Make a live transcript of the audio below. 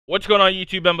What's going on,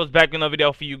 YouTube? MBoZe back with another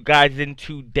video for you guys. In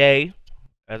today,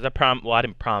 as I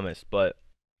didn't promise, but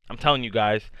I'm telling you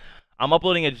guys, I'm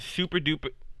uploading a super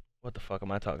duper. What the fuck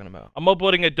am I talking about? I'm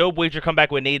uploading a dope wager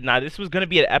comeback with Nade. Now, this was gonna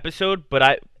be an episode,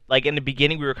 but like in the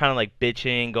beginning we were kind of like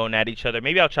bitching, going at each other.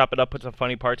 Maybe I'll chop it up, put some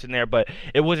funny parts in there, but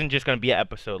it wasn't just gonna be an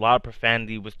episode. A lot of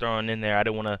profanity was thrown in there. I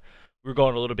didn't want to. We were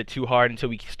going a little bit too hard until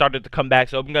we started to come back.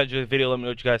 So I hope you guys enjoyed the video. Let me know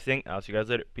what you guys think. I'll see you guys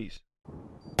later. Peace.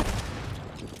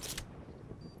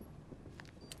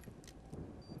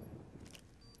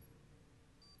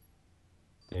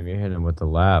 Damn, you're hitting him with the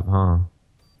lap, huh?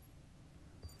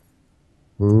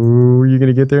 Ooh, you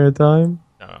gonna get there in time?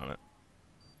 Down on it.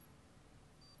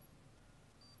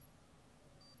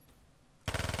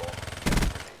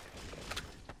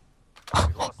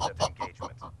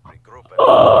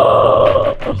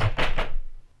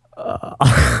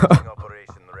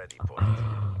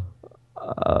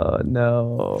 Oh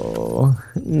no,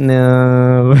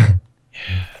 no.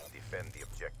 Defend the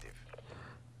objective.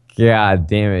 God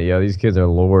damn it, yo! These kids are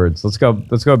lords. Let's go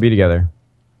be together.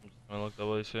 Wanna look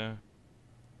double here?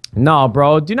 No,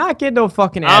 bro, do not get no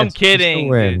fucking ads. I'm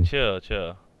kidding, dude. Chill.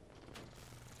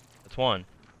 That's one.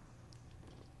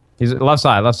 He's left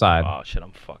side. Oh shit,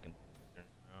 I'm fucking.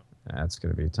 That's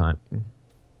gonna be time.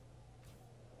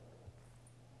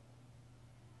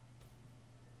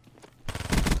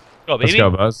 Go, baby. Let's go,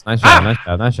 boss. Nice job.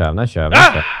 Nice job. Let's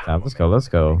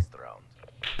go.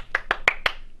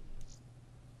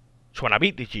 Trying to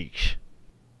beat the cheeks.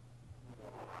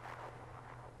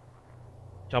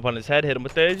 Jump on his head, hit him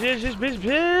with the Hish.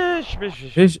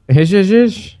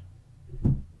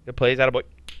 Good plays, attaboy.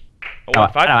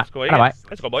 1-5, let's go, attaboy.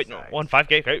 let's go, boy. No,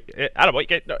 1-5,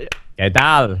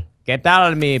 attaboy, ¿Qué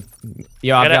tal, mi?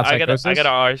 Yo, I got an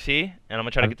RC, and I'm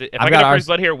gonna try to get the. If I get a first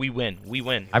blood here, we win.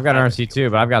 I've got an RC too,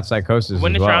 but I've got psychosis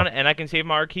win as this well. round, and I can save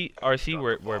my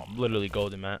RC. We're literally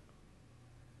golden, Matt.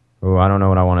 Oh, I don't know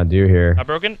what I want to do here. Not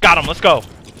broken. Got him. Let's go.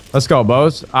 Let's go,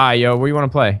 Boz. Yo, where you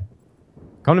want to play?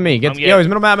 Come to me. Yo, he's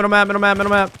middle map.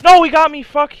 No, he got me.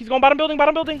 Fuck. He's going bottom building.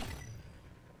 Let's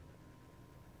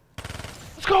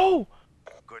go.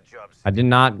 Good job. I did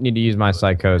not need to use my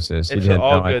psychosis. It's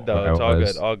all good though.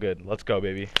 It's all good. Let's go,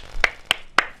 baby.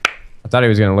 I thought he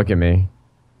was gonna look at me.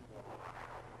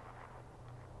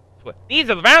 These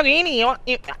are the rounds we need.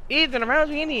 These are the rounds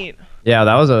we need. Yeah,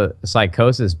 that was a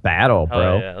psychosis battle, bro.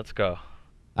 Oh yeah, let's go.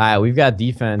 Alright, we've got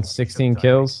defense, 16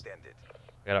 kills.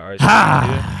 Got an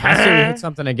RC. Let's see if we hit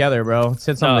something together, bro. Let's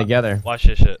hit something together. Watch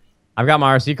this shit. I've got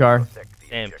my RC car.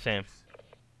 Same.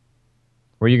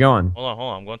 Where you going? Hold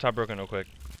on. I'm going top broken real quick.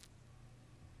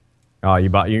 Oh,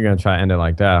 you're gonna try to end it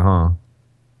like that, huh?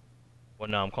 Well,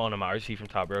 no, I'm calling him my RC from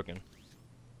top broken.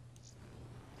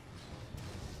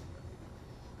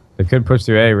 They could push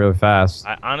through A really fast.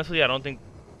 Honestly, I don't think.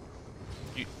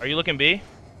 Are you looking B?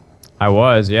 I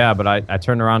was, yeah, but I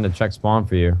turned around to check spawn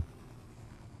for you.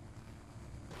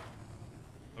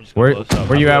 I'm just gonna blow this up.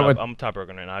 Where you at with? I'm top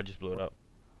broken right now. I just blew it up.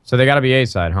 So they gotta be A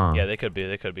side, huh? Yeah, they could be.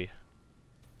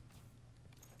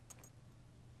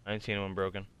 I ain't seen anyone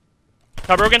broken.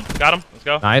 Top broken. Got him. Let's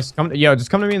go. Nice. Just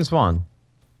come to me and spawn.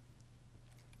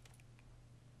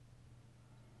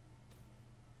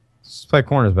 Let's play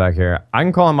corners back here. I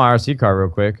can call on my RC car real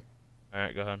quick. All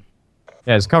right, go ahead.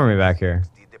 Yeah, just cover me back here.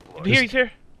 He's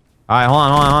here. All right, hold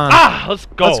on. Ah, let's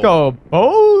go. Let's go,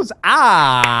 BoZe.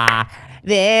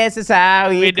 This is how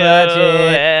we clutch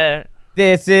it.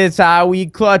 This is how we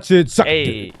clutch it.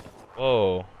 Hey.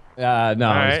 Whoa. No. All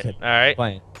right.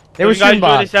 Playing. If you guys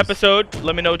enjoyed this episode,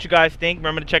 let me know what you guys think.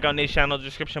 Remember to check out Nade's channel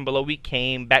description below. We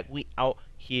came back. We out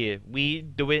here. We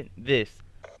doing this.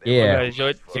 Yeah. Hope you guys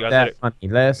enjoyed. See you guys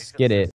later. Let's get it.